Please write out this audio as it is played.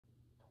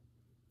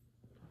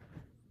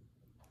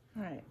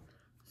All right,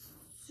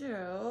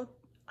 so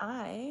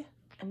I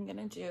am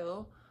gonna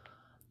do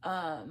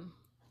I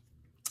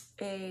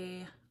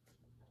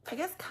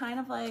guess kind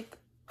of like,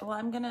 well,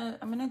 I'm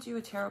gonna do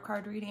a tarot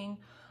card reading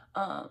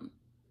on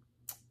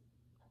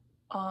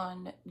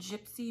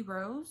Gypsy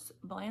Rose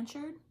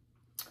Blanchard.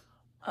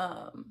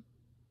 I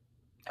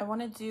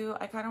want to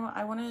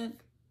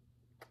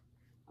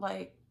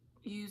like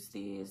use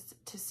these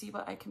to see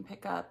what I can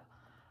pick up.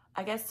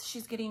 I guess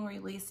she's getting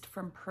released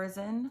from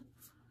prison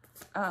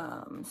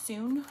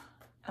soon,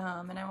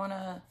 and I want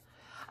to,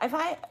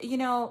 you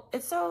know,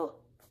 it's so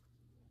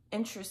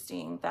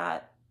interesting,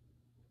 that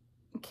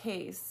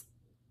case.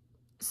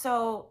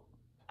 So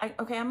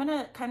okay, I'm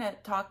gonna kind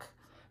of talk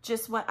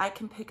just what I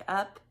can pick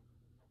up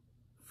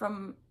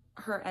from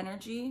her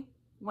energy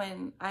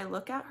when I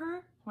look at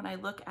her, when I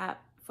look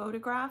at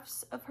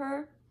photographs of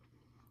her.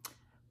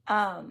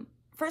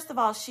 First of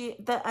all,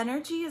 the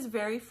energy is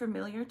very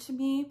familiar to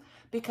me,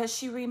 because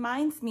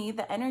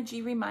the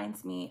energy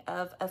reminds me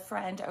of a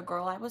friend, a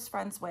girl I was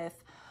friends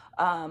with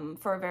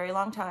for a very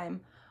long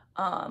time.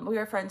 We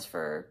were friends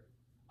for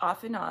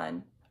off and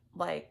on,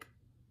 like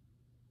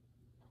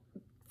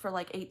for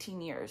like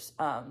 18 years.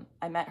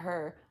 I met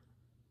her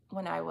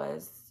when I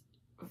was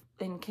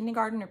in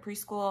kindergarten or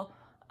preschool,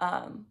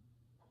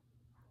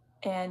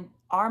 and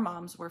our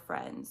moms were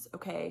friends,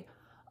 okay?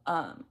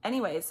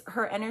 Anyways,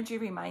 her energy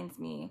reminds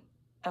me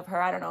of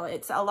her. I don't know,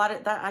 it's a lot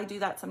of that. I do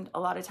that a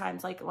lot of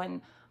times, like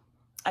when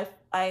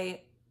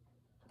I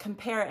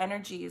compare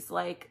energies,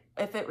 like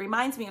if it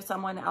reminds me of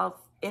someone,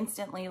 I'll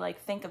instantly like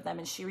think of them,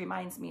 and she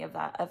reminds me of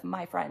that, of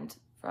my friend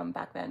from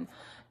back then.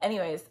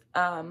 Anyways,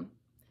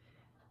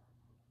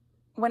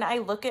 when I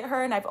look at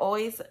her, and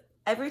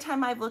every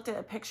time I've looked at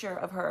a picture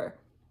of her,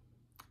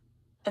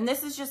 and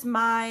this is just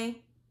my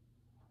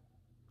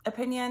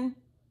opinion,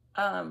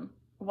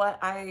 what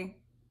I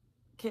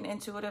can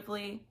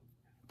intuitively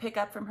pick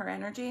up from her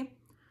energy,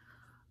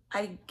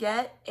 I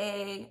get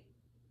a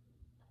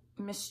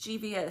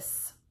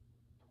mischievous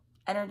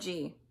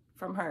energy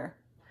from her,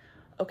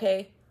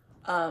 okay?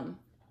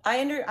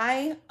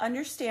 I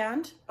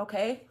understand,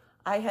 okay?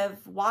 I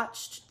have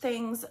watched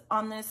things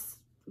on this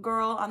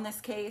girl, on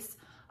this case.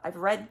 I've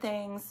read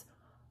things,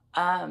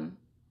 not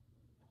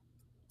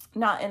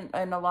in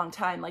a long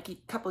time, like a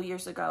couple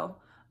years ago.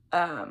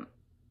 And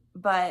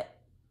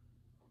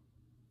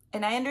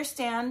I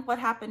understand what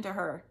happened to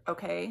her,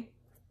 okay?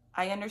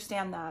 I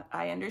understand that.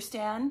 I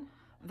understand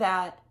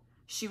that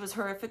she was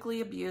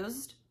horrifically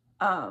abused.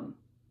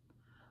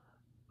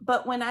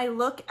 But when I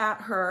look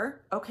at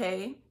her,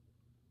 okay,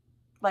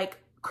 like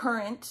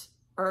current,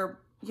 or,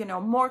 you know,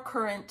 more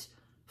current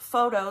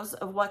photos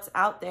of what's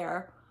out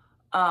there,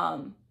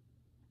 I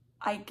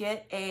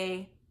get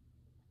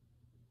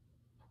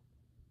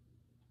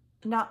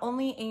not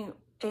only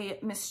a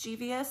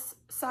mischievous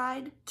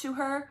side to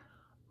her,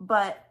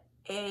 but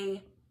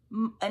an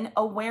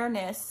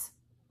awareness,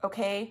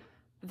 okay,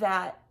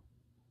 that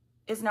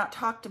is not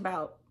talked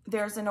about.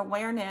 There's an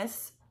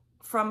awareness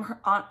from her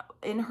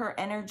in her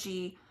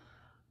energy.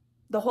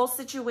 The whole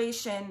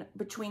situation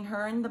between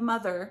her and the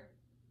mother,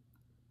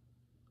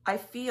 I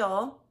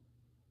feel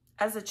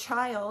as a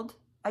child,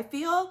 I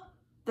feel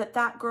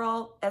that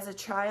girl as a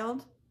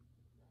child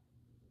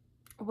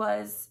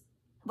was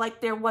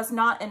like, there was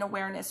not an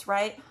awareness,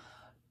 right?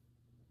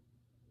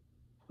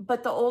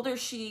 But the older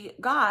she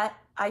got,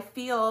 I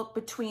feel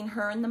between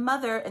her and the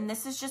mother, and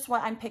this is just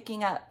what I'm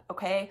picking up,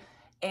 okay?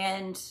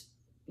 And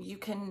you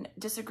can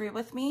disagree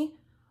with me,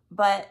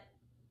 but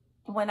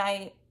when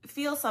I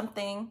feel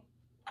something,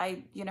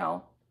 you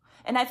know,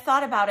 and I've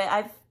thought about it.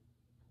 I've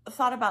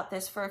thought about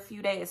this for a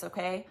few days,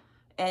 okay?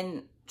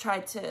 And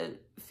tried to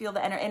feel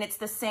the energy, and it's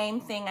the same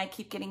thing I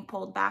keep getting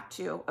pulled back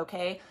to,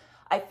 okay?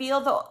 I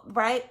feel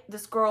right,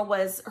 this girl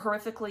was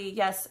horrifically,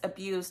 yes,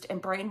 abused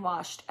and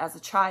brainwashed as a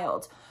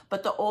child,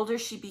 but the older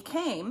she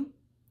became,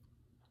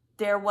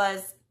 there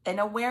was an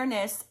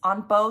awareness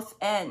on both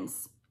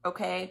ends,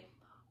 okay?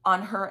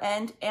 On her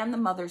end and the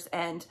mother's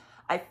end.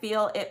 I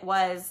feel it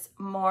was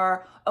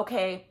more,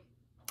 okay,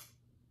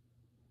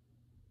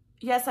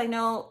 yes, I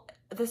know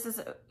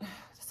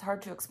it's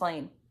hard to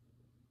explain.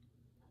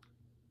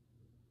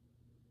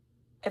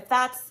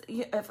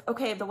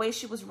 Okay, the way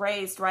she was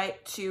raised,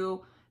 right,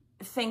 to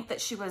think that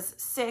she was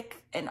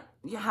sick and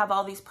you have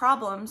all these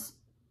problems,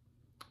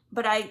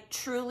 but I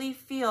truly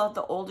feel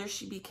the older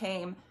she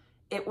became,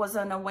 it was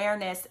an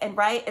awareness, and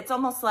right, it's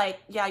almost like,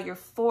 yeah,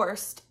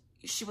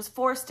 she was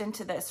forced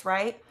into this,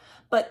 right?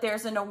 But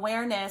there's an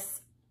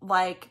awareness,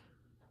 like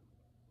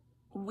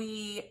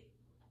the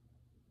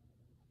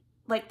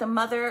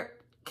mother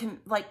can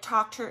like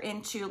talked her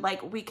into,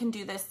 like, we can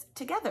do this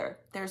together.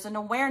 There's an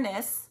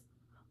awareness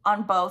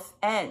on both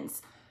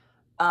ends.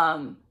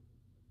 And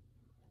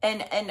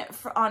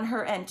on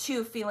her end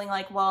too, feeling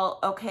like, well,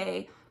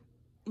 okay,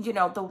 you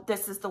know,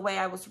 this is the way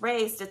I was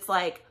raised. It's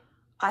like,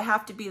 I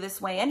have to be this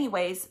way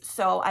anyways,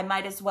 so I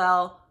might as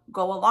well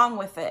go along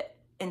with it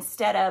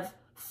instead of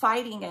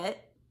fighting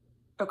it,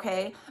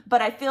 okay?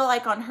 But I feel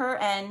like on her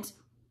end,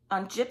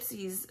 on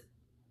Gypsy's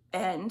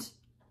end,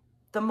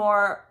 the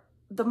more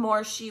the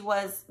more she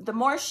was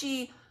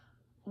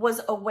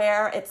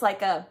aware. It's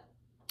like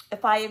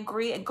if I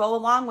agree and go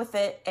along with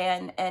it,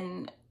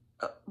 and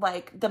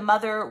like the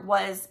mother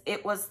was,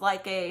 it was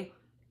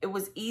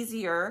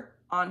easier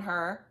on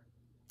her,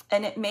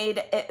 and it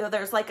made it,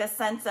 there's like a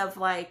sense of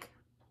like,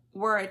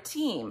 we're a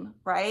team,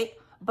 right?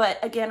 But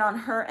again, on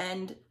her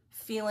end,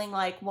 feeling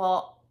like,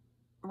 well,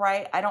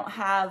 right, I don't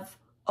have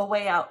a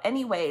way out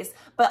anyways.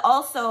 But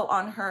also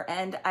on her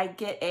end, I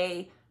get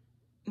a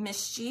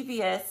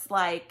mischievous,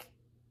 like,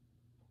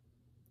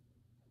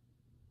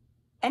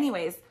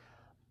 anyways,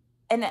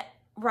 and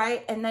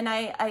right, and then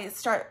I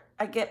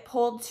get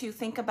pulled to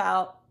think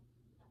about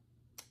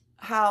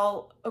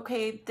how,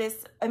 okay,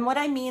 this, and what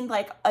I mean,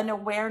 like an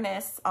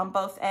awareness on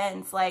both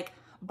ends, like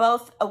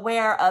both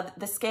aware of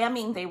the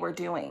scamming they were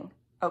doing,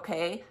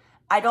 okay?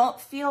 I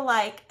don't feel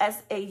like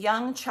as a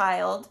young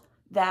child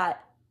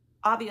that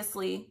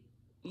obviously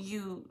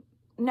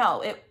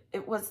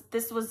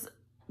this was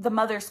the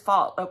mother's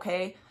fault,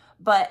 okay?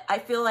 But I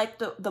feel like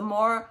the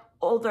more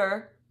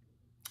older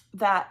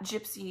that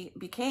Gypsy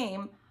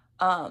became,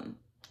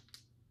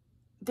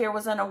 there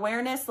was an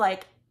awareness,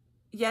 like,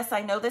 yes,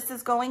 I know this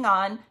is going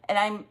on,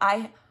 and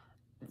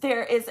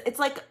it's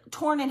like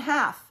torn in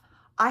half.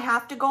 I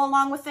have to go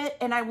along with it,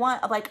 and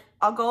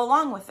I'll go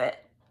along with it,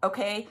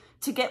 okay,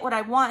 to get what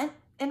I want,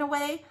 in a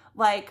way.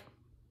 Like,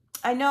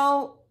 I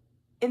know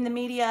in the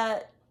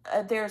media,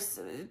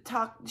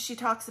 she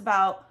talks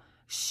about,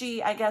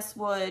 she, I guess,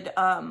 would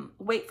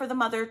wait for the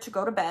mother to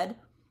go to bed,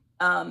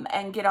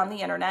 and get on the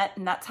internet,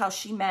 and that's how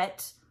she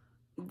met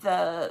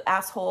the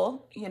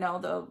asshole,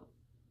 the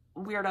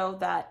weirdo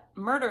that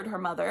murdered her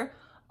mother.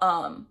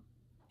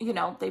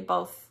 They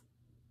both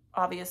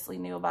obviously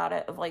knew about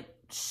it, of like,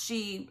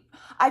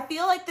 I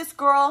feel like this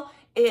girl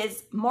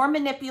is more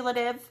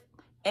manipulative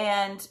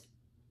and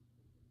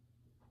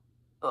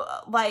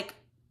like,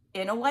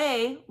 in a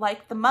way,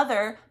 like the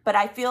mother, but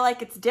I feel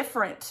like it's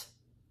different.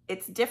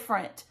 It's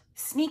different,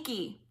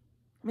 sneaky,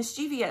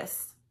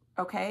 mischievous,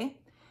 okay?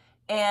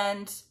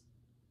 And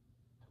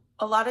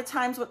a lot of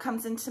times what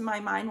comes into my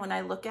mind when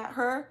I look at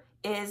her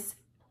is,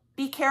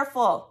 be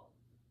careful.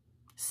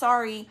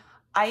 Sorry,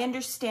 I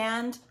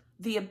understand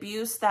the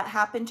abuse that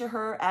happened to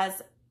her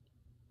as,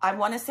 I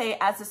want to say,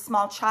 as a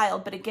small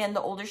child. But again,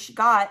 the older she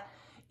got,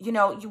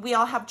 we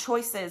all have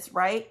choices,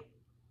 right?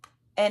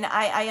 And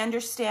I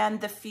understand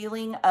the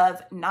feeling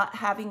of not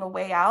having a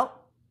way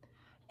out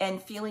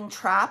and feeling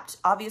trapped.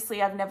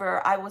 Obviously,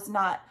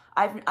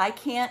 I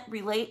can't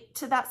relate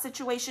to that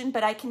situation,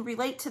 but I can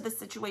relate to the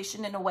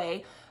situation in a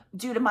way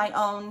due to my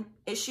own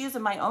issues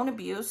and my own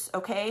abuse,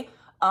 okay?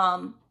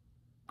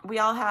 We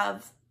all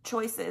have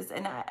choices.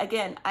 And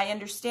I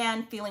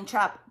understand feeling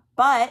trapped,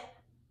 but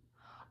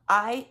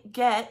I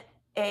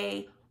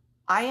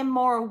am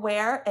more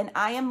aware, and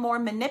I am more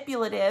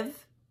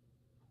manipulative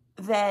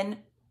than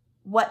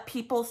what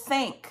people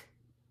think,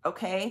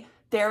 okay?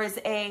 There is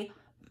I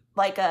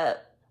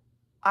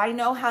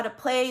know how to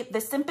play the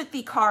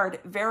sympathy card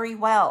very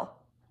well.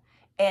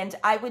 And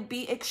I would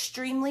be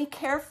extremely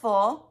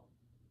careful,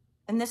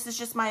 and this is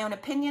just my own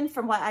opinion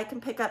from what I can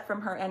pick up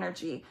from her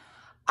energy.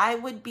 I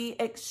would be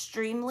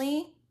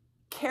extremely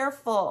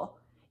careful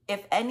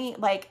if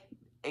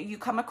you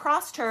come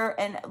across her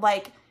and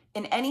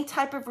in any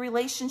type of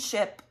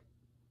relationship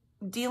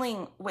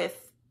dealing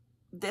with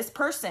this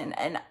person.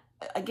 And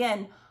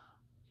again,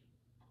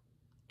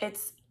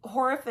 it's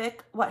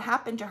horrific what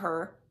happened to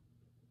her,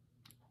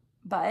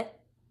 but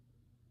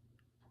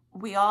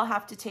we all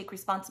have to take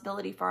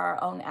responsibility for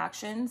our own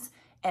actions.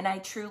 And I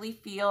truly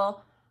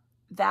feel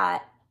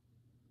that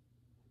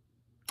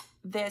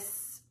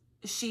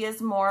she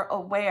is more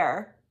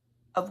aware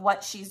of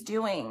what she's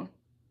doing,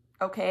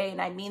 okay?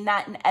 And I mean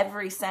that in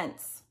every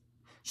sense.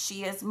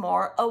 She is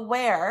more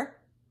aware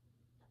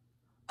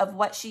of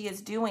what she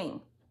is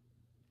doing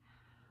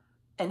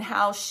and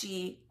how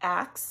she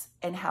acts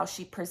and how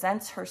she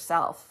presents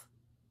herself.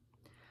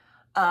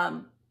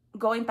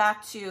 Going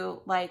back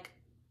to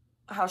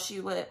how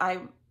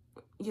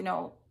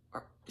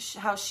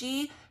how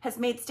she has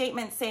made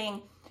statements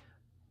saying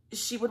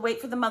she would wait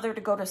for the mother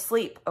to go to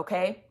sleep,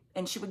 okay?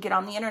 And she would get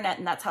on the internet,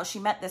 and that's how she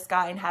met this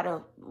guy and had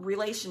a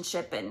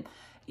relationship. And,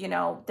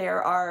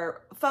 there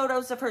are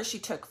photos of her. She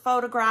took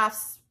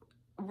photographs,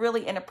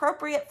 really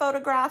inappropriate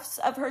photographs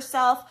of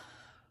herself.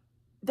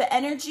 The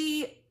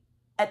energy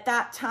at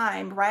that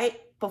time, right,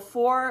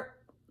 before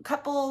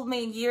couple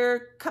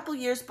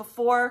years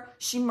before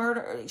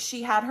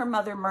she had her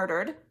mother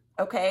murdered,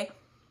 okay,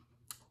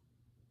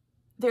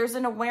 there's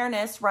an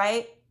awareness,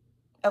 right,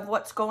 of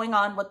what's going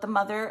on, what the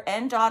mother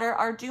and daughter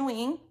are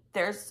doing.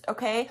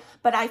 Okay,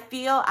 but I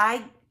feel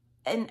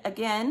and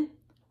again,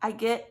 I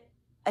get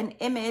an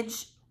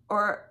image,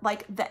 or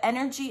the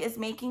energy is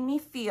making me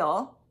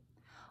feel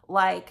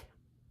like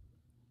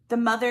the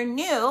mother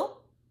knew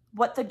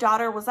what the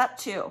daughter was up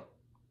to.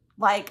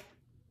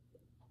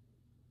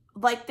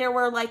 There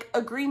were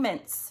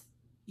agreements.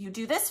 You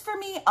do this for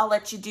me, I'll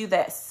let you do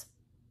this.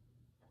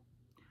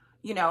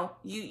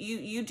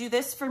 You do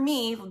this for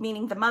me,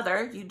 meaning the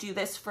mother, you do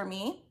this for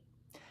me.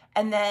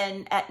 And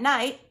then at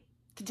night,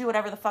 to do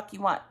whatever the fuck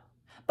you want.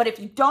 But if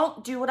you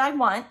don't do what I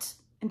want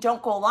and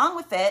don't go along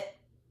with it,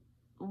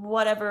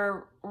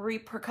 whatever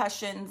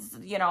repercussions,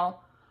 you know,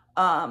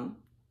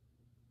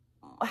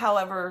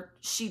 however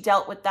she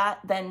dealt with that,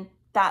 then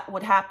that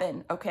would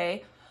happen,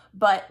 okay?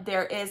 But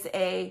there is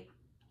a,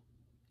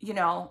 you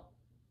know,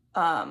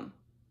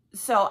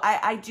 so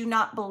I do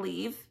not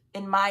believe,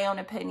 in my own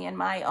opinion,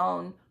 my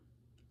own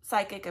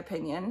psychic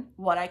opinion,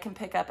 what I can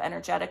pick up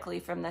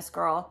energetically from this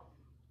girl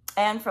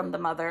and from the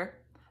mother,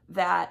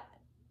 that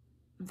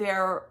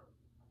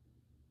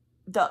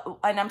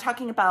and I'm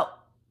talking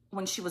about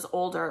when she was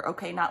older,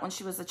 okay, not when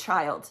she was a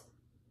child.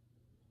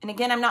 And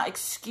again, I'm not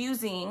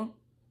excusing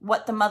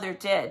what the mother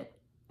did.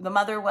 The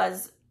mother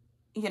was,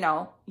 you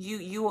know,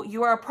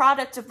 you are a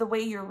product of the way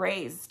you're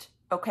raised,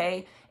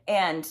 okay?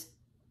 And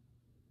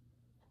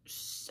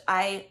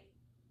I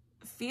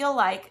feel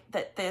like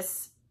that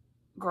this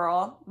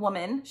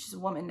woman, she's a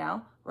woman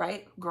now,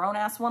 right?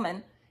 Grown-ass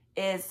woman,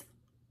 is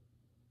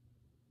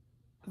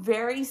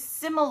very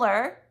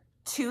similar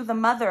to the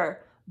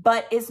mother,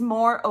 but is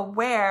more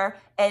aware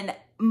and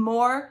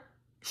more,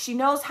 she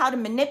knows how to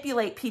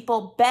manipulate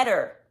people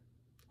better,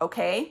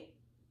 okay?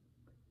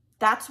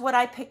 That's what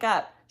I pick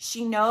up.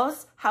 She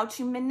knows how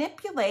to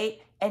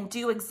manipulate and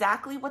do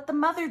exactly what the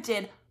mother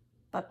did,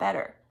 but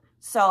better.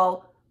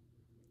 So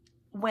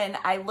when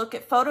I look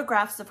at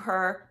photographs of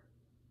her,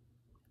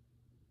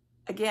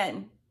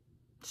 again,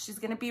 she's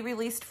going to be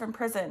released from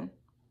prison.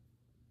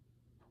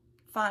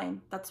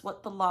 Fine. That's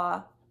what the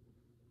law,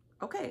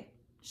 okay,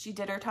 she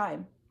did her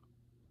time.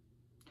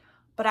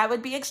 But I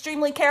would be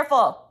extremely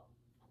careful.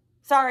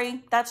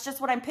 Sorry, that's just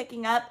what I'm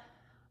picking up.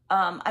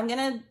 I'm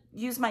going to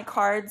use my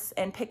cards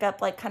and pick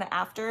up like kind of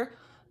after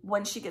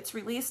when she gets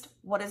released.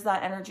 What does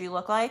that energy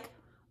look like?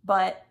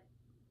 But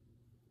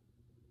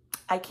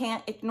I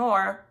can't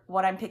ignore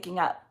what I'm picking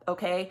up,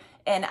 okay?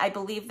 And I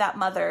believe that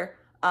mother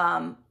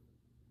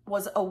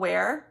was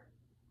aware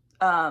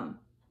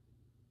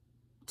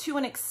to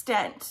an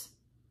extent,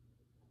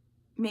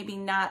 maybe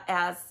not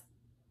as,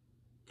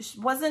 she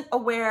wasn't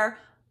aware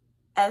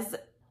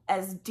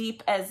as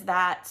deep as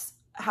that,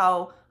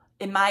 how,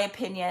 in my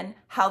opinion,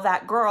 how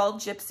that girl,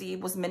 Gypsy,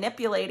 was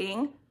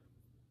manipulating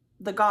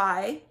the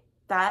guy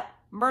that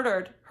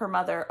murdered her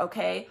mother,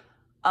 okay?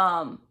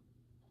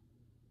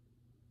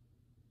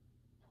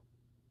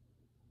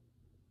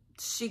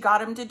 She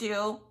got him to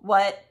do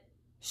what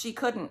she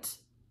couldn't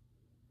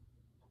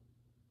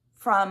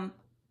from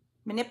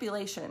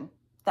manipulation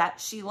that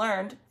she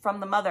learned from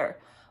the mother.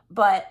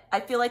 But I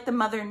feel like the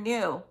mother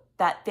knew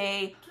that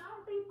they,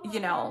 you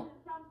know,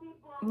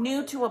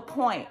 knew to a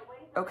point,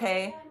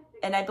 okay?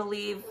 And I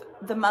believe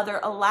the mother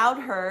allowed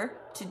her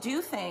to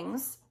do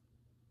things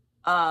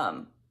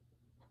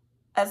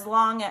as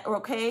long as,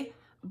 okay?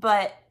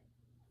 But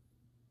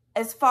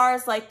as far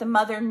as like the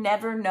mother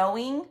never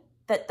knowing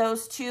that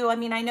those two, I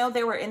mean, I know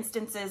there were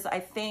instances, I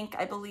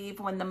believe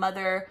when the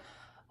mother,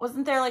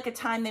 wasn't there like a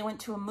time they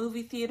went to a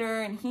movie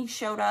theater and he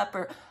showed up,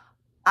 or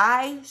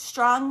I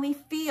strongly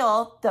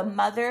feel the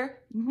mother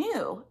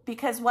knew,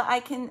 because what I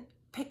can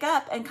pick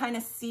up and kind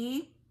of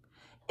see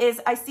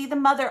is I see the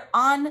mother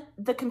on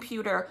the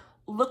computer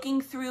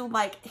looking through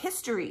like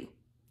history,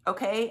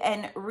 okay,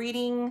 and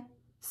reading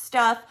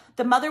stuff.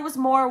 The mother was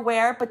more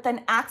aware, but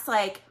then acts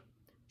like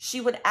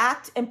she would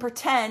act and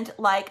pretend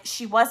like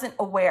she wasn't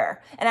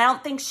aware. And I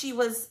don't think she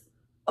was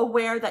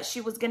aware that she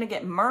was going to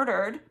get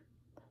murdered,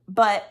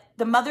 but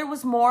the mother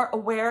was more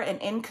aware and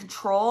in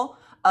control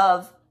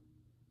of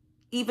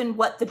even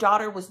what the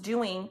daughter was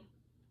doing,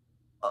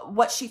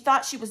 what she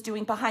thought she was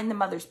doing behind the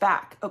mother's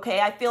back, okay?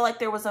 I feel like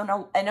there was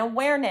an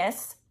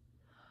awareness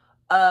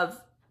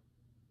of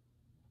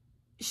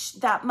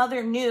that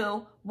mother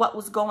knew what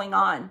was going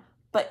on,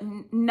 but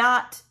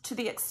not to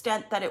the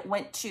extent that it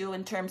went to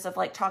in terms of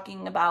like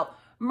talking about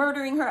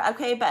murdering her,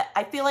 okay? But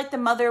I feel like the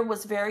mother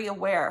was very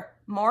aware,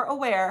 more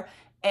aware,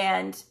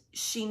 and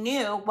she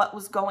knew what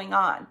was going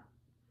on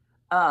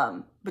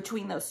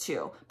between those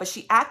two. But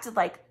she acted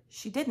like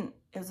she didn't.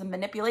 It was a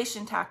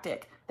manipulation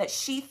tactic that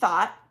she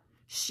thought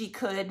she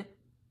could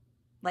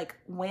like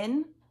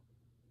win,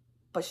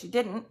 but she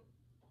didn't.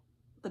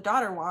 The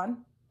daughter won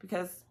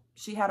because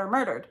she had her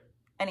murdered.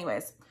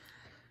 Anyways,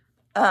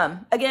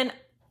 again,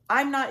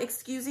 I'm not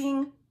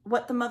excusing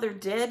what the mother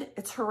did.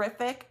 It's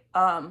horrific.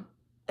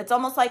 It's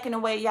almost like in a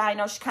way, yeah, I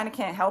know she kind of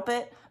can't help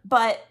it,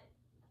 but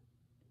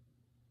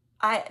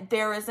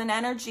there is an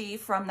energy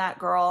from that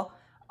girl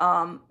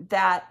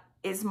that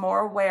is more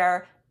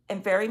aware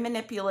and very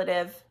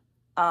manipulative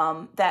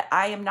that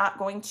I am not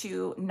going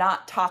to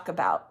not talk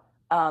about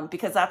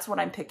because that's what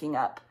I'm picking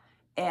up.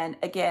 And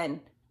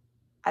again,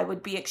 I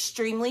would be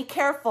extremely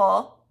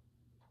careful.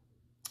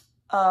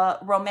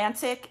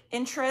 Romantic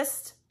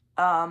interest,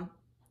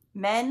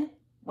 men,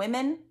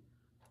 women,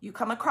 you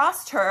come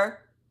across her,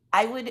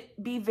 I would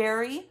be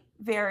very,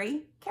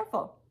 very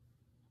careful.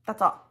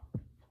 That's all.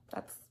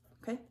 That's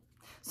okay.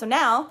 So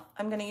now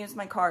I'm going to use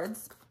my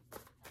cards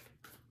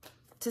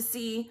to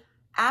see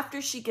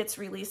after she gets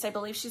released. I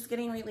believe she's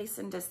getting released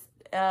in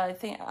I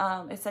think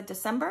it said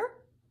December,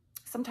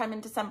 sometime in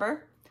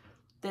December.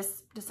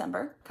 this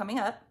December coming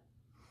up.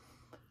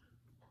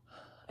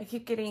 I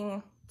keep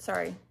getting,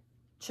 sorry,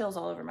 chills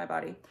all over my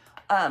body.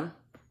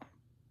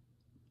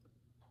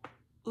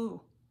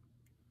 Ooh,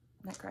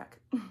 neck crack.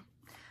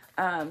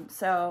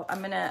 So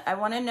I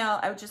want to know,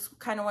 I just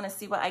kind of want to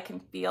see what I can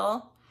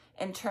feel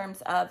in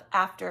terms of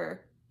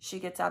after she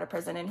gets out of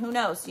prison. And who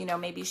knows, you know,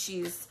 maybe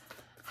she's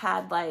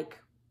had like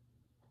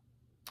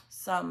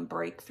some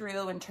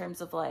breakthrough in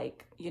terms of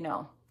like, you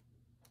know,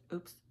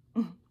 oops,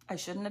 I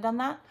shouldn't have done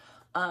that.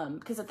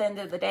 Because at the end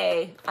of the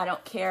day, I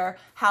don't care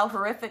how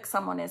horrific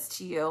someone is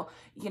to you,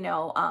 you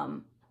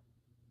know,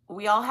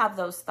 we all have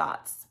those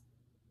thoughts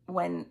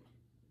when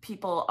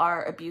people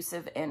are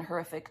abusive and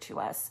horrific to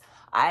us.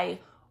 I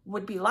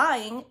would be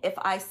lying if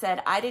I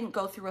said I didn't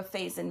go through a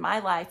phase in my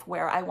life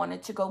where I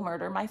wanted to go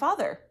murder my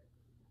father.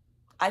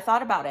 I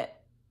thought about it.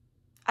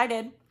 I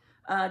did.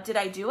 Did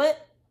I do it?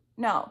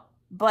 No.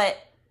 But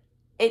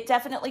it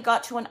definitely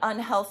got to an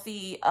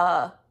unhealthy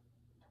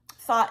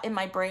thought in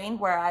my brain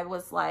where I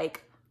was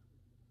like,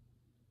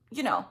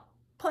 you know,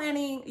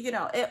 planning, you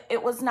know,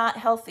 it was not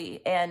healthy.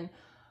 And,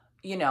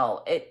 you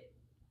know,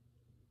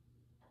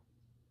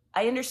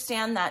 I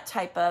understand that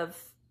type of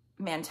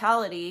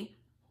mentality.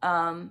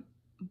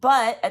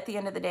 But at the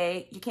end of the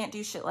day, you can't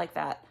do shit like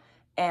that.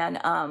 And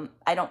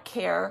I don't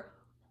care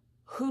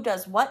who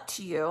does what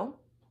to you.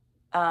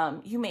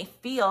 You may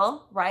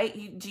feel,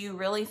 right? Do you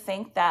really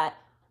think that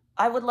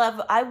I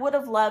would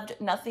have loved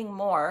nothing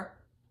more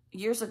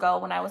years ago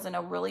when I was in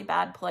a really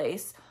bad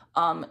place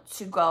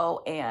to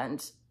go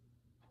and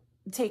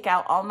take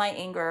out all my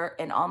anger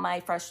and all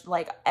my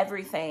like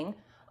everything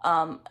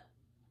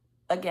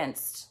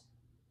against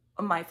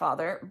my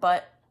father.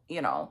 But,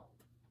 you know,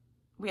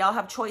 we all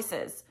have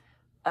choices.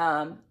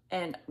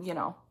 And, you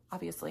know,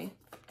 obviously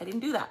I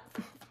didn't do that.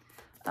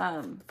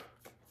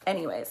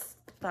 Anyways,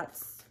 let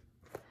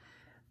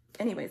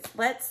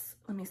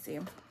me see.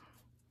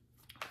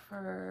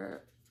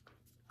 For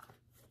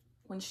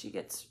when she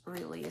gets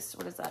released,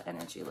 what does that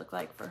energy look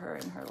like for her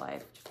in her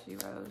life?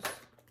 Gypsy Rose.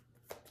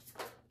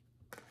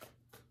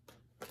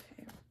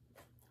 Okay.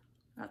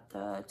 Got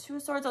the Two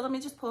of Swords. Oh, let me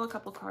just pull a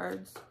couple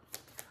cards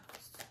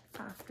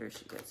after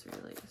she gets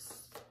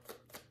released.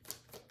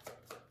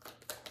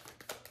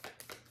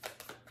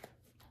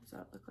 What does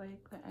that look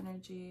like? The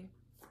energy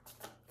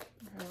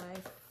in her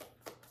life.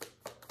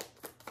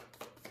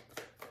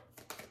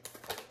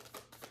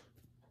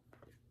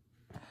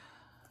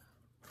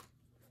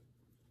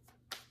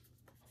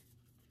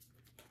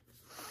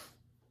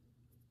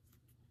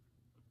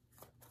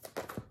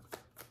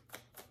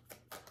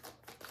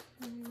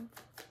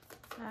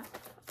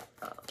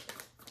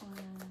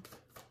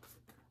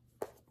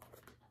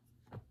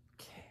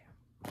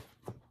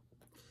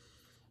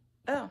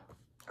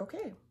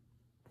 Okay.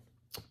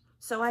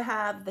 So I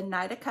have the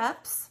Knight of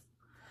Cups,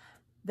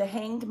 the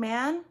Hanged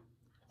Man,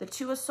 the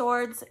Two of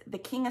Swords, the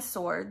King of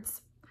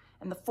Swords,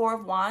 and the Four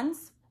of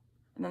Wands,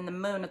 and then the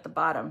Moon at the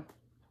bottom.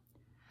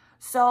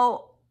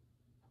 So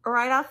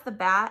right off the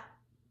bat,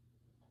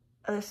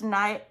 this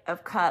Knight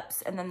of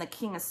Cups and then the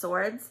King of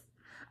Swords,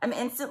 I'm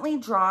instantly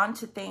drawn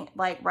to think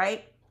like,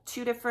 right,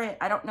 two different,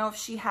 I don't know if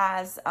she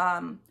has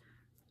a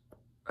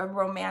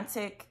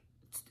romantic,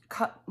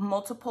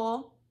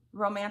 multiple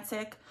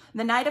romantic.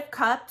 The Knight of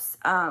Cups,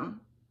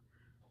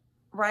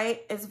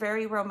 right, is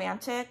very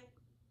romantic,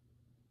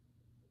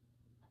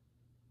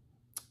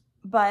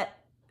 but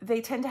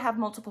they tend to have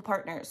multiple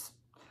partners.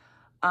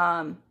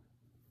 They're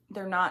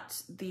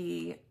not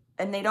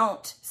and they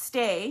don't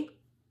stay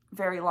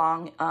very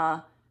long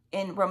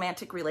in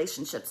romantic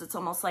relationships. It's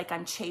almost like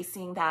I'm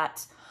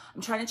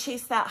trying to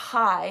chase that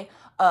high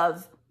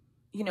of,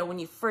 you know, when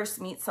you first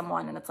meet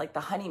someone and it's like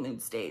the honeymoon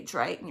stage,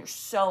 right? And you're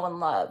so in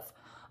love.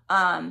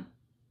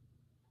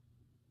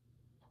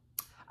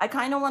 I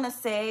kind of want to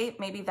say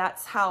maybe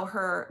that's how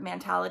her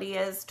mentality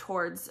is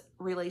towards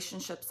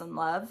relationships and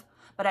love,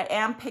 but I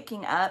am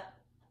picking up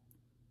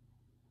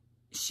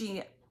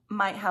she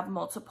might have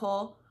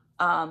multiple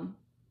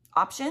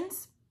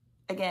options.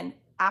 Again,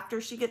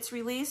 after she gets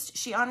released,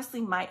 she honestly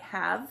might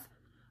have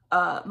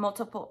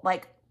multiple,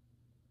 like,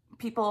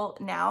 people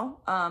now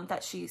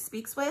that she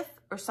speaks with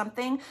or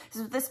something.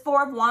 So this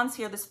Four of Wands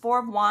here, the Four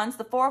of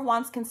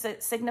Wands can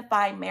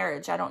signify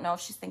marriage. I don't know if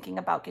she's thinking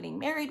about getting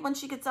married when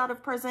she gets out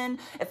of prison,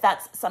 if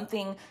that's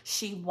something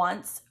she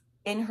wants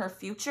in her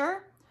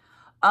future.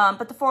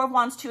 But the Four of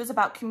Wands too is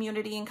about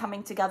community and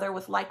coming together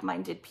with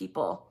like-minded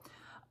people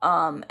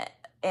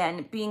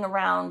and being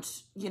around,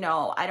 you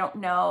know, I don't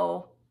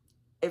know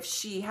if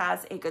she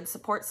has a good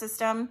support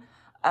system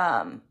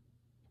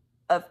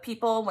of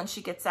people when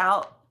she gets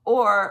out,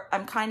 or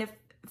I'm kind of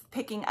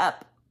picking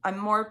up, I'm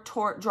more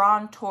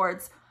drawn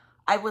towards,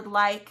 I would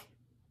like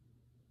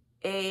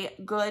a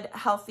good,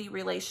 healthy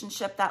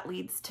relationship that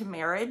leads to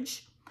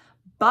marriage.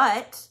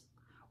 But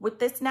with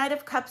this Knight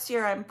of Cups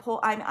here,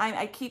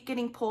 I keep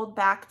getting pulled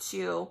back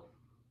to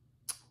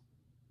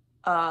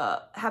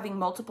having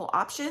multiple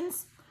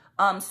options.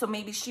 So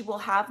maybe she will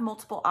have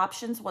multiple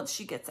options once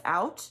she gets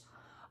out.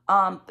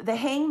 The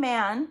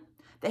Hangman,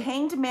 The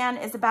Hanged Man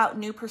is about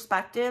new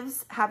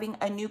perspectives, having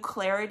a new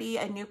clarity,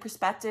 a new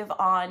perspective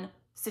on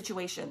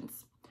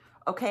situations.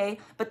 Okay,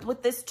 but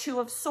with this Two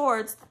of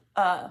Swords,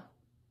 sorry,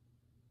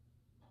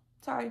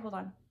 hold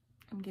on.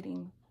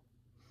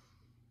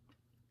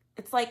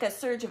 It's like a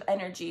surge of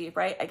energy,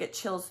 right? I get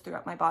chills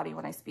throughout my body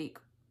when I speak.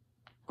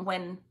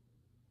 When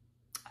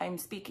I'm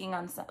speaking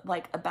on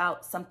like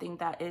about something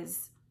that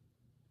is,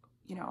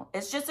 you know,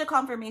 it's just a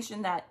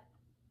confirmation that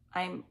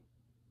I'm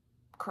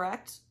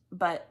correct,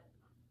 but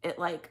it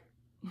like,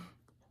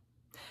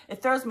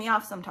 it throws me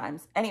off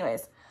sometimes.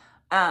 Anyways,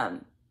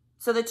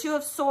 so the Two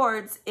of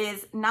Swords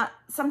is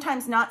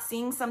sometimes not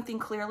seeing something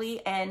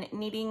clearly and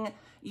needing,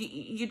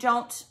 you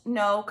don't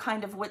know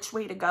kind of which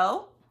way to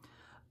go.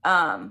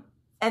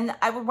 And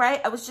I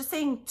was just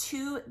saying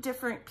two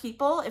different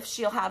people, if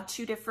she'll have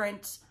two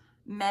different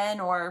men,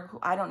 or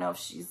I don't know if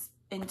she's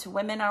into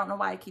women. I don't know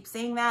why I keep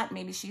saying that.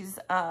 Maybe she's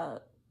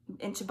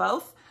into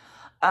both.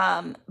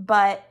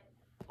 But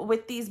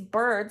with these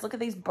birds, look at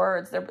these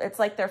birds. It's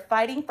like they're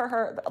fighting for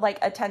her, like,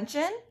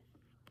 attention.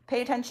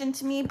 Pay attention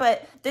to me.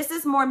 But this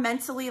is more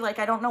mentally, like,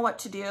 I don't know what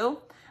to do.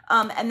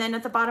 And then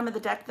at the bottom of the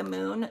deck, the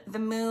moon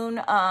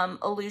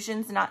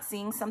illusions, not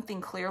seeing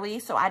something clearly.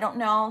 So I don't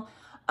know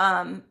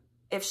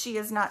if she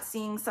is not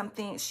seeing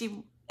something,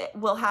 she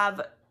will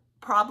have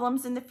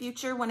problems in the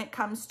future when it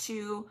comes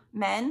to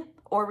men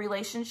or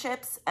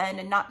relationships,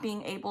 and not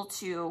being able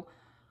to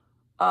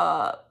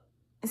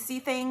see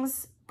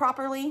things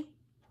properly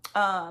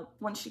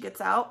when she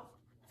gets out.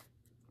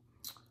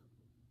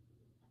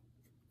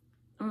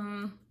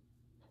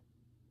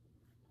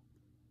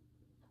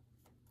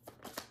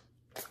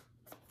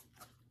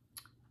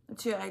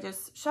 I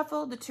just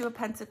shuffled the Two of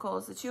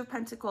Pentacles. The Two of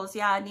Pentacles,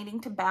 yeah,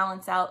 needing to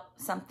balance out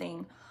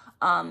something,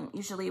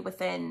 usually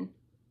within,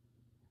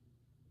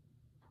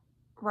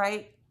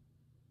 right,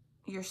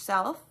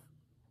 yourself.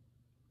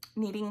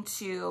 Needing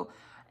to,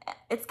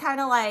 it's kind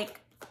of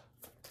like,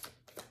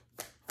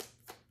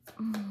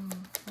 hold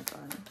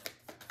on.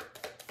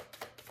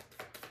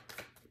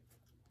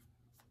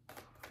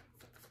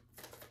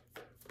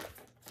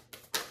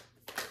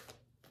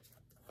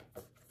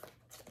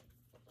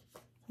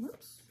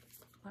 Whoops,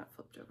 that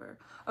flipped over.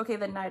 Okay,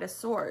 the Knight of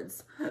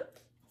Swords.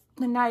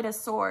 The Knight of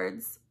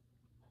Swords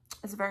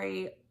is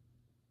very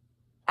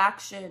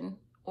action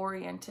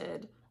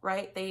oriented,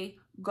 right? They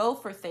go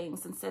for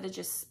things instead of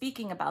just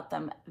speaking about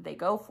them. They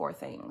go for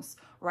things,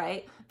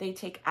 right? They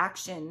take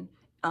action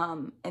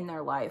in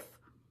their life,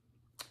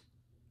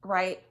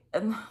 right?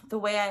 And the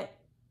way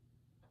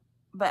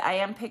but I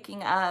am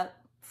picking up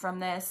from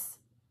this,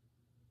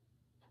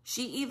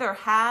 she either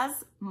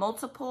has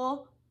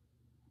multiple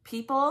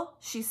people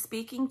she's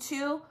speaking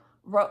to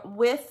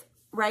with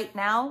right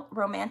now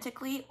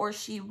romantically, or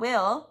she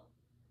will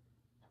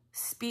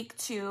speak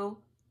to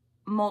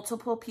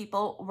multiple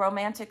people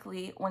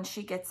romantically when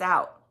she gets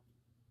out.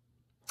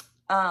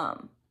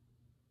 And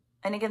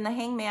again, the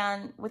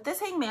Hangman, with this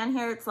Hangman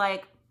here, it's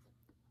like,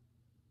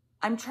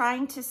 I'm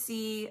trying to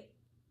see,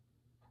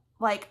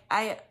 like,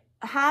 I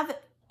have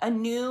a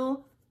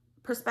new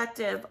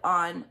perspective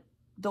on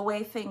the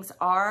way things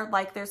are.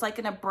 Like, there's like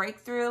a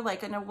breakthrough,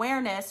 like an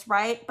awareness,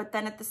 right? But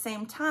then at the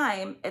same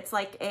time, it's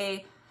like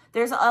I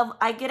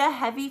get a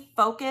heavy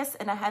focus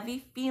and a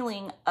heavy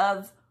feeling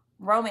of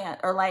romance,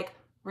 or like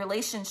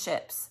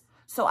relationships.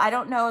 So I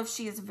don't know if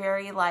she's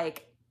very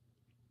like,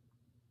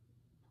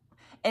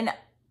 and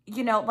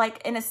you know,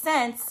 like, in a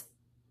sense,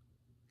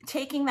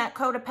 taking that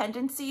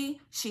codependency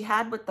she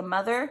had with the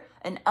mother,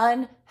 an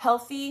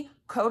unhealthy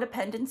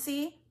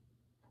codependency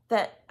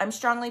that I'm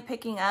strongly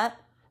picking up.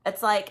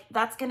 It's like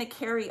that's going to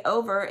carry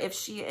over if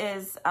she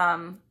is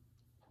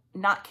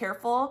not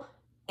careful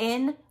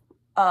in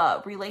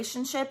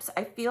relationships.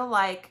 I feel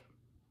like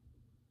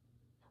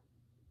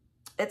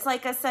it's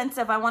like a sense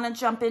of, I want to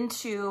jump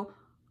into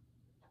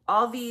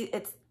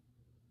it's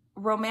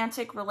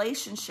romantic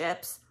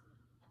relationships,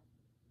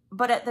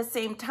 but at the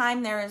same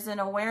time, there is an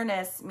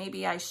awareness,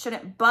 maybe I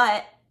shouldn't,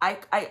 but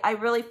I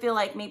really feel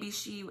like maybe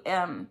she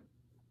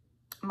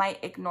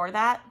might ignore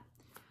that.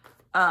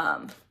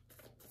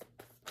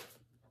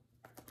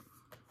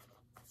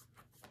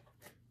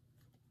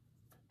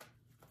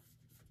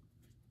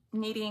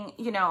 Needing,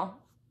 you know,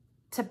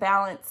 to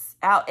balance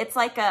out. It's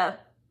like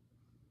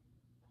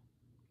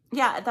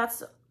yeah,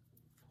 that's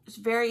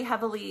very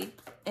heavily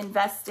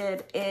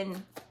invested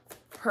in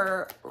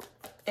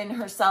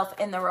herself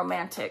in the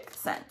romantic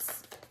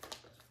sense.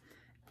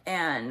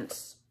 And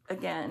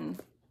again,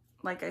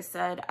 like I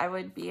said, I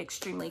would be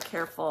extremely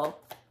careful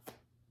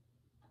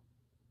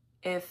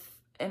and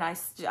I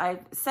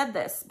said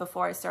this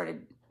before I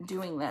started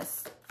doing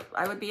this,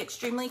 I would be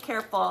extremely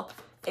careful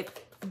if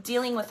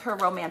dealing with her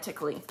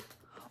romantically.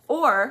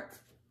 Or,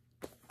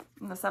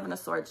 the Seven of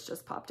Swords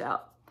just popped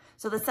out.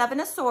 So the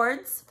Seven of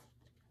Swords,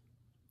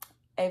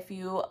 if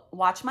you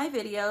watch my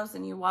videos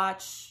and you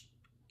watch,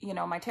 you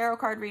know, my tarot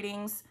card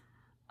readings,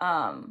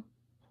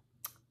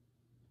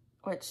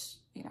 which,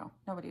 you know,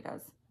 nobody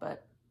does,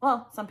 but,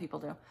 well, some people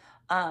do.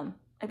 I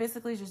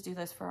basically just do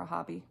this for a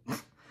hobby.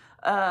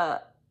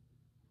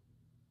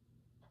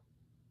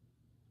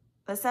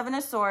 the Seven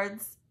of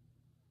Swords,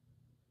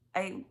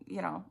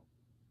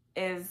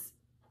 is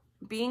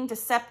being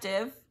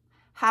deceptive,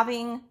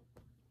 having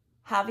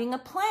a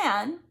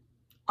plan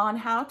on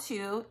how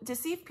to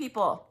deceive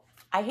people.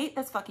 I hate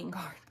this fucking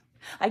card.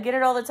 I get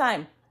it all the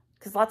time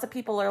because lots of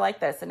people are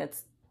like this and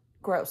it's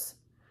gross.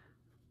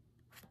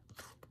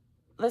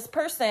 This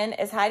person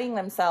is hiding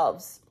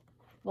themselves.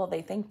 Well,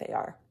 they think they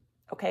are,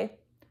 okay?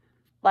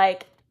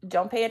 Like,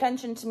 don't pay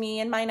attention to me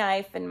and my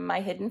knife and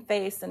my hidden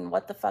face and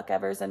what the fuck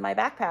ever's in my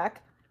backpack.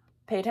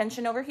 Pay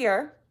attention over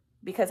here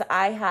because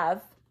I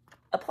have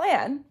a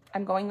plan.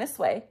 I'm going this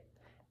way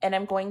and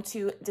I'm going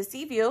to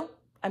deceive you.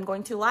 I'm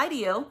going to lie to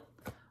you.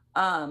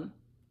 Bottom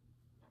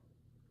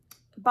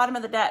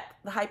of the deck,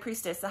 the High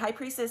Priestess. The High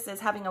Priestess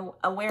is having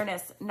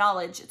awareness,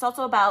 knowledge. It's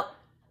also about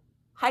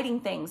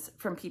hiding things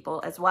from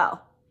people as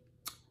well.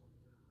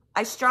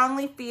 I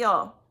strongly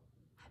feel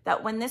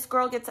that when this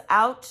girl gets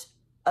out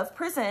of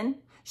prison,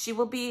 she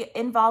will be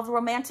involved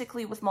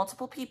romantically with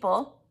multiple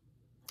people,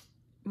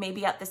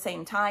 maybe at the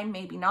same time,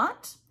 maybe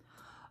not.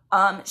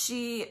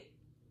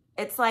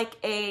 It's like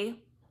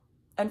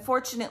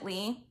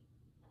unfortunately,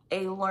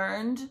 a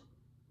learned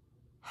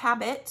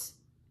habit.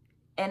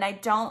 And I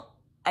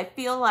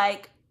feel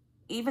like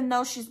even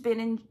though she's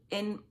been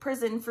in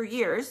prison for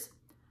years,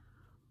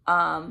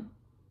 I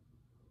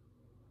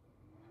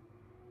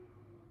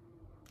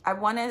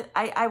want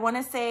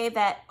to say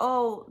that,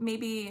 oh,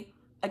 maybe,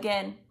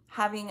 again,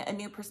 having a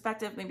new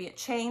perspective, maybe it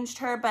changed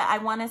her, but I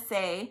want to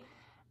say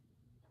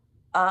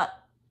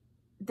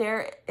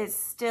there is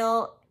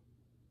still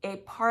a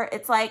part,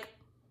 it's like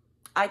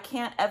I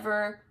can't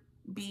ever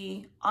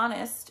be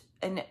honest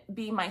and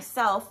be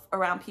myself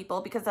around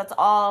people because that's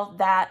all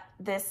that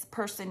this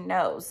person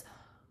knows.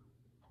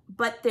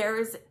 But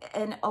there's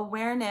an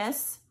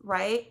awareness,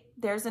 right?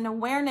 There's an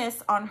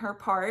awareness on her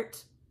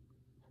part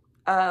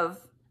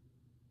of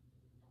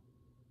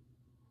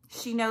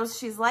she knows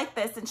she's like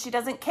this and she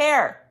doesn't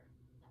care.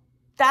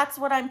 That's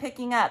what I'm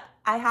picking up.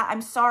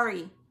 I'm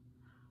sorry.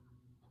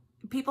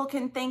 People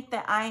can think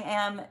that I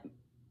am,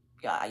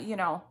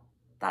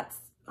 that's,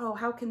 oh,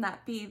 how can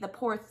that be? The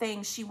poor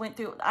thing she went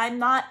through. I'm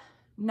not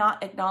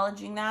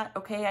acknowledging that.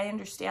 Okay, I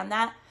understand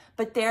that.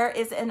 But there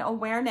is an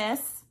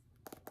awareness,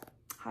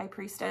 High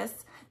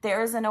Priestess,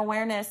 there is an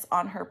awareness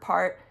on her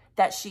part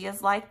that she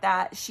is like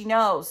that. She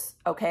knows,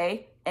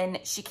 okay? And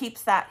she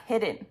keeps that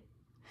hidden.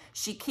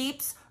 She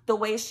keeps the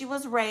way she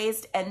was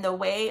raised and the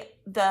way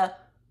the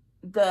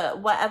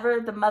whatever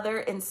the mother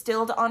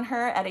instilled on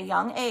her at a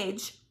young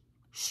age,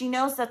 she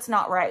knows that's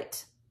not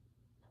right.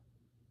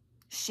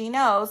 She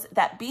knows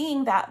that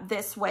being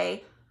this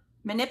way,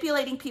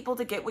 manipulating people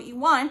to get what you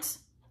want,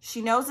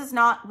 she knows is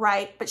not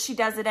right, but she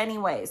does it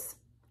anyways.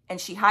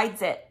 And she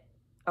hides it,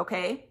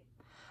 okay?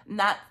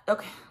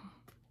 Okay.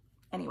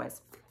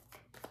 Anyways.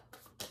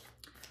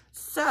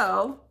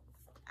 So,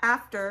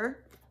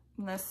 after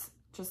this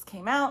just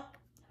came out,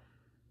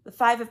 the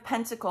Five of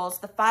Pentacles.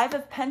 The Five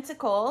of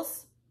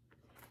Pentacles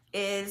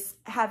is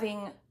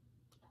having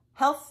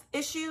health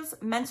issues,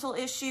 mental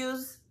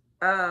issues,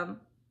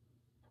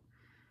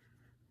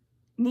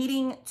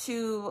 needing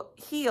to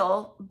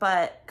heal,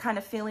 but kind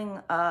of feeling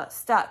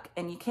stuck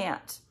and you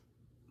can't.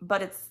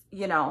 But it's,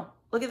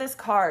 look at this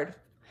card.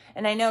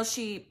 And I know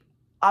she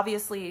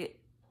obviously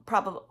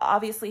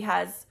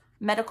has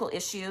medical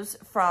issues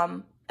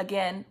from,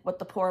 again, what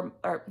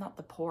not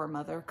the poor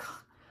mother.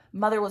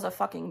 Mother was a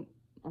fucking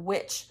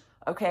witch,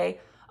 okay?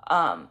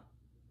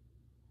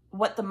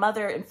 What the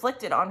mother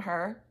inflicted on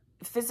her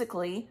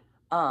physically,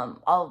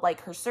 all like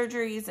her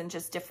surgeries and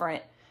just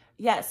different,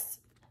 yes,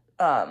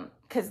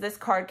 because this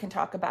card can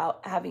talk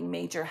about having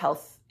major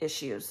health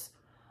issues,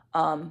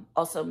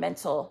 also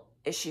mental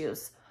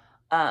issues.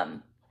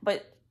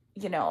 But,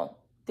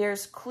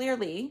 there's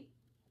clearly,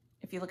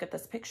 if you look at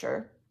this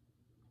picture,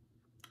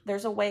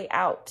 there's a way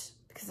out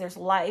because there's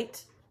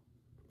light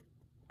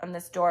on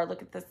this door.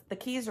 Look at this. The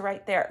keys are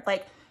right there.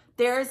 Like,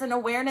 there is an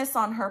awareness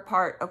on her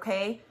part,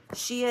 okay?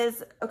 She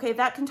is, okay,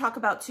 that can talk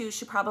about too.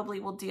 She probably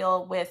will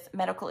deal with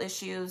medical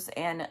issues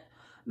and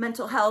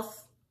mental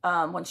health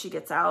when she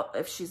gets out,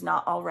 if she's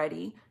not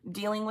already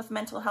dealing with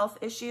mental health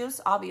issues,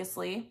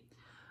 obviously.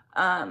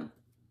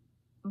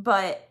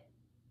 But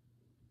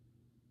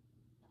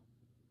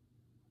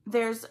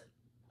there's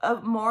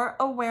more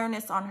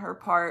awareness on her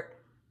part.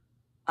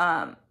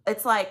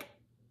 It's like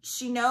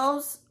she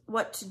knows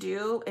what to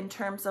do in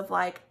terms of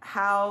like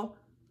how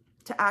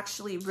to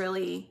actually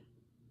really,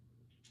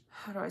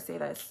 how do I say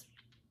this?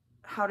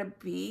 How to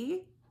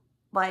be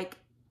like,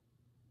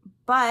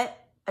 but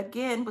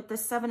again, with the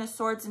Seven of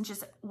Swords and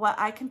just what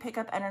I can pick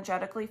up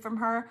energetically from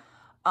her,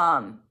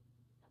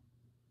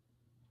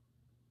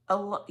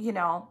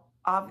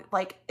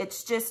 like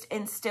it's just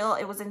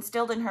it was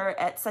instilled in her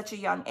at such a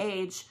young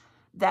age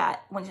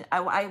that when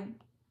I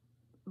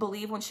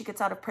believe when she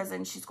gets out of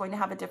prison, she's going to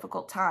have a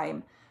difficult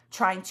time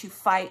trying to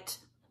fight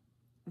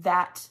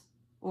that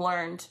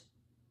learned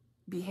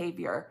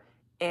behavior.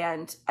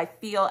 And I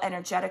feel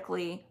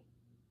energetically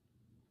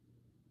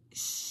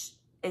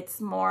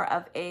it's more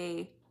of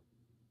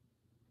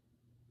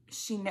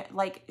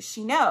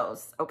she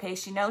knows, okay?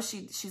 She knows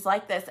she's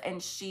like this,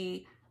 and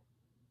she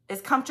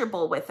is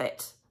comfortable with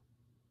it.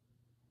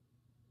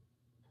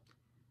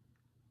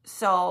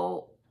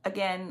 So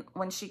again,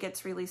 when she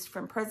gets released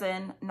from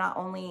prison, not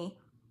only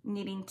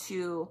needing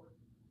to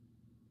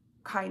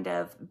kind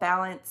of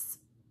balance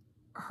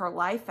her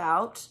life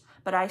out,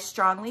 but I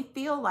strongly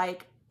feel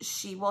like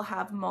she will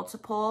have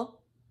multiple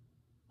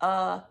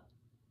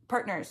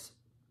partners.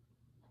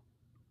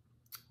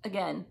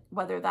 Again,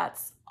 whether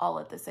that's all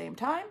at the same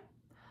time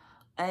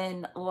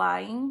and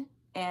lying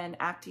and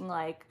acting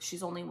like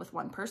she's only with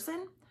one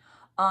person,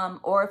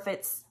 or if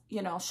it's,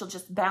 you know, she'll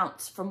just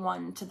bounce from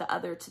one to the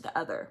other to the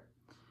other.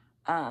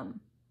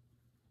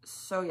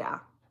 So yeah,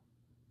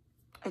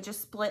 I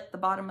just split the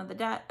bottom of the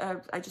deck.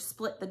 I just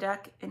split the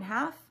deck in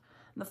half.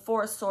 And the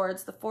Four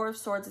of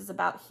Swords is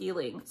about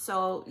healing.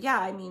 So yeah,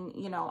 I mean,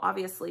 you know,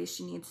 obviously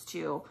she needs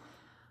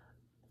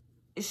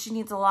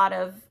a lot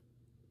of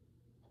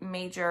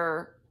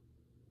major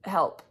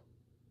help,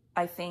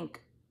 I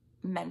think,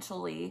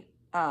 mentally.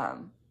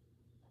 You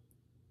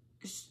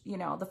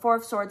know, the Four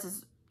of Swords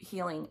is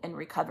healing and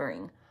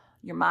recovering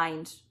your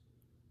mind,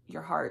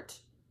 your heart.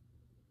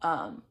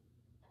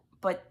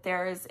 But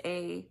there is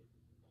a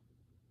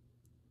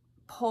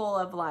pull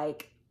of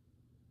like,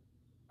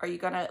 are you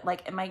gonna,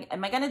 like, am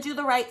I gonna do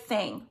the right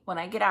thing when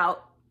I get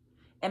out?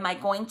 Am I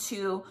going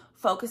to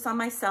focus on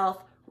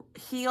myself,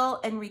 heal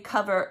and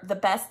recover the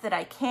best that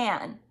I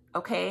can,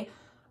 okay?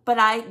 But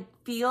I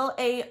feel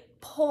a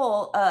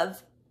pull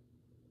of,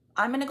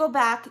 I'm gonna go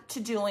back to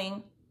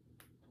doing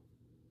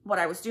what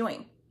I was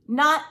doing.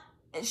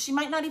 She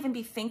might not even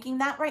be thinking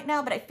that right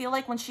now, but I feel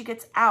like when she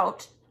gets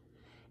out,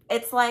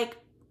 it's like,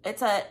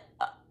 it's a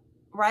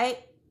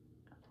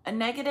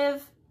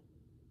negative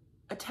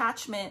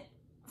attachment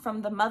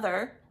from the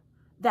mother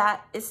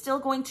that is still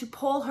going to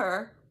pull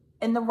her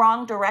in the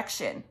wrong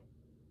direction,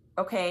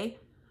 okay?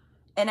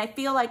 And I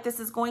feel like this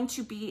is going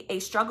to be a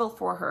struggle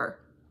for her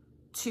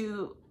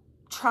to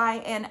try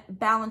and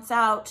balance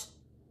out,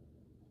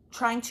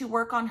 trying to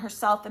work on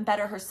herself and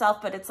better herself,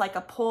 but it's like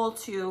a pull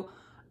to,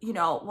 you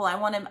know, well, I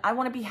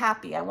want to be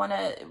happy, I want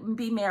to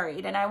be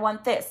married, and I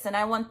want this, and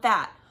I want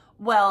that.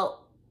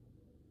 Well,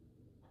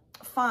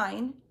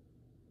 fine,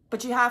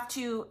 but you have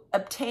to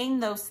obtain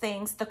those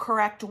things the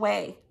correct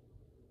way.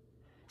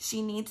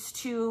 She needs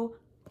to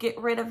get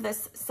rid of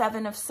this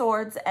Seven of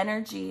Swords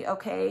energy,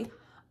 okay?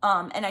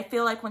 And I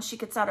feel like when she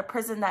gets out of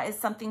prison, that is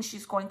something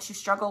she's going to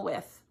struggle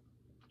with.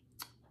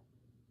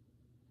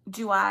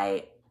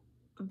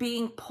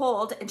 Being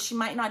pulled, and she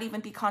might not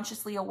even be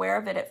consciously aware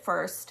of it at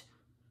first,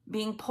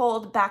 being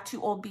pulled back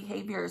to old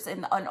behaviors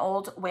and an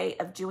old way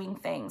of doing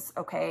things,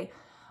 okay?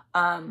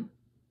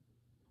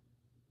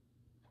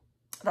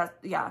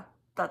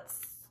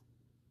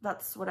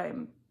 That's what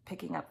I'm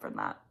picking up from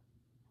that.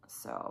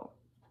 So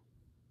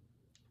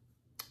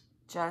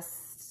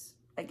just,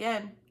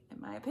 again,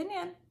 in my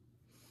opinion,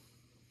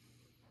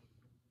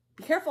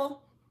 be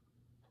careful.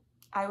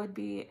 I would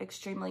be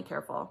extremely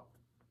careful.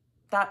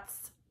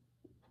 That's,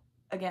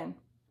 again,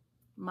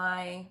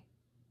 my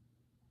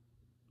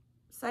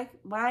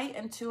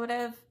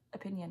intuitive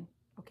opinion,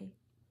 okay?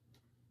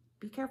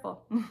 Be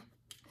careful.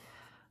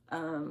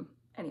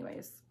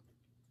 Anyways.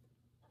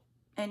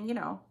 And, you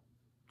know,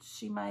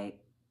 she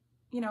might,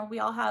 you know, we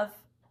all have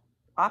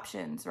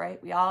options,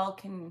 right? We all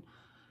can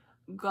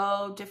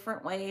go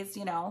different ways,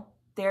 you know.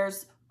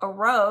 There's a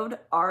road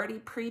already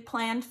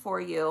pre-planned for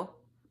you,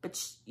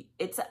 but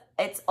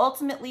it's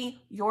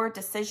ultimately your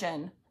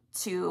decision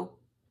to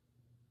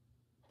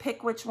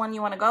pick which one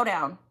you want to go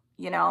down,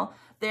 you know.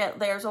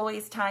 There's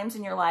always times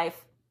in your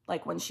life,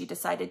 like when she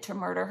decided to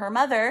murder her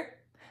mother,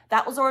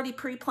 that was already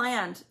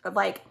pre-planned,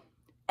 like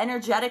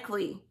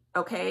energetically,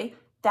 okay?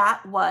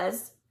 That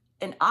was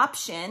an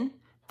option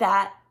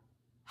that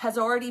has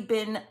already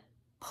been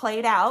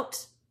played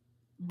out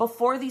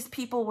before these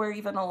people were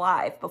even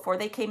alive, before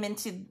they came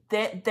into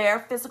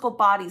their physical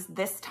bodies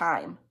this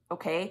time,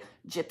 okay?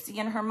 Gypsy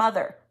and her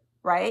mother,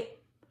 right?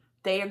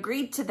 They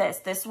agreed to this.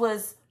 This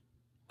was,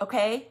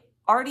 okay,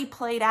 already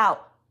played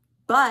out.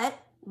 But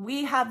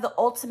we have the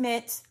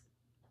ultimate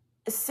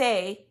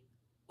say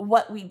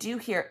what we do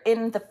here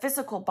in the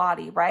physical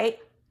body, right?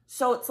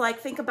 So it's like,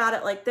 think about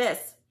it like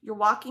this. You're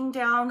walking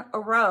down a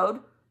road,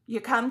 you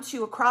come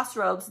to a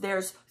crossroads,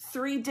 there's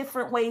 3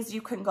 different ways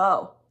you can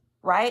go,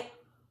 right?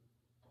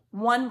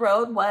 One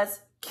road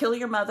was kill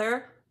your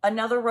mother,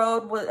 another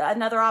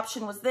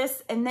option was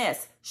this and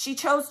this. She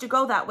chose to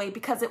go that way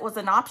because it was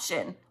an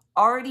option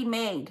already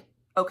made,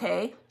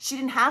 okay? She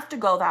didn't have to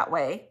go that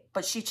way,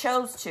 but she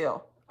chose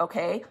to,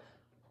 okay?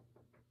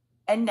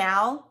 And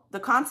now the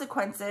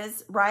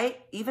consequences,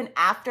 right? Even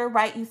after,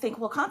 right? You think,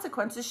 well,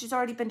 consequences, she's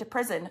already been to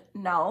prison.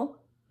 No.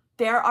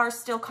 There are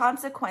still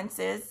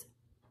consequences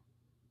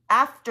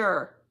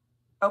after,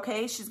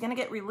 okay? She's going to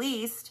get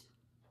released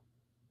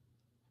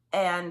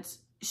and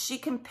she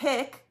can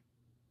pick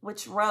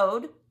which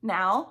road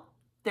now.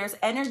 There's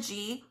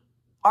energy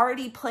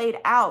already played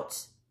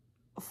out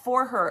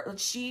for her.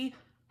 She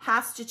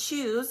has to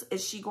choose,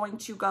 is she going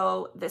to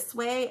go this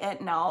way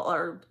and no,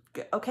 or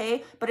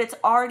okay, but it's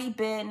already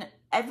been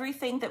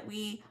everything that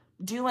we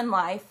do in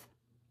life,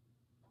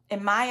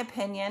 in my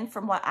opinion,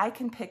 from what I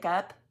can pick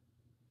up,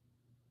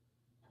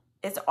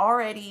 it's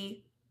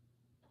already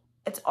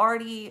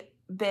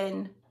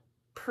been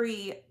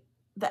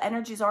the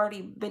energy's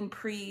already been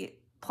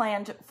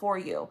pre-planned for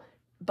you,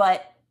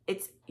 but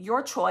it's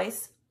your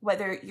choice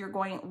whether you're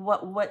going,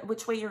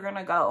 which way you're going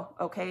to go.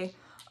 Okay.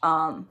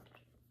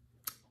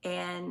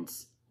 And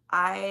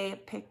I'm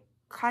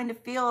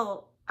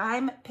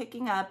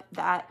picking up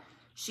that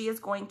she is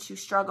going to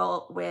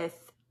struggle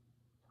with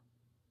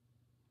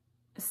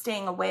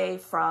staying away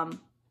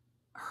from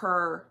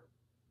her,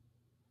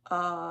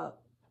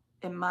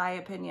 in my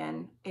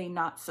opinion, a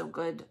not so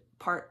good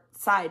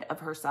side of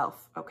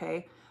herself,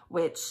 okay,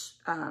 which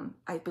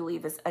I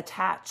believe is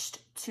attached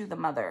to the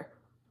mother.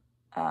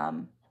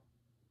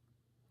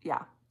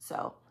 Yeah,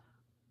 so,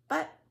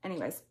 but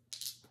anyways,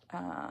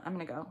 I'm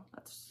gonna go.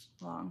 That's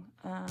long.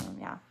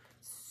 Yeah,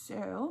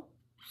 so,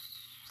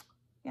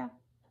 yeah,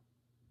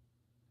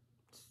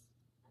 just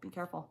be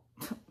careful.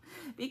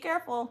 Be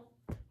careful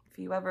if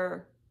you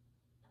ever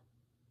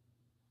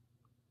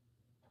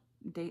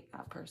date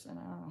that person.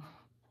 I don't know.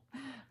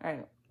 All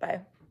right,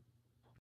 bye.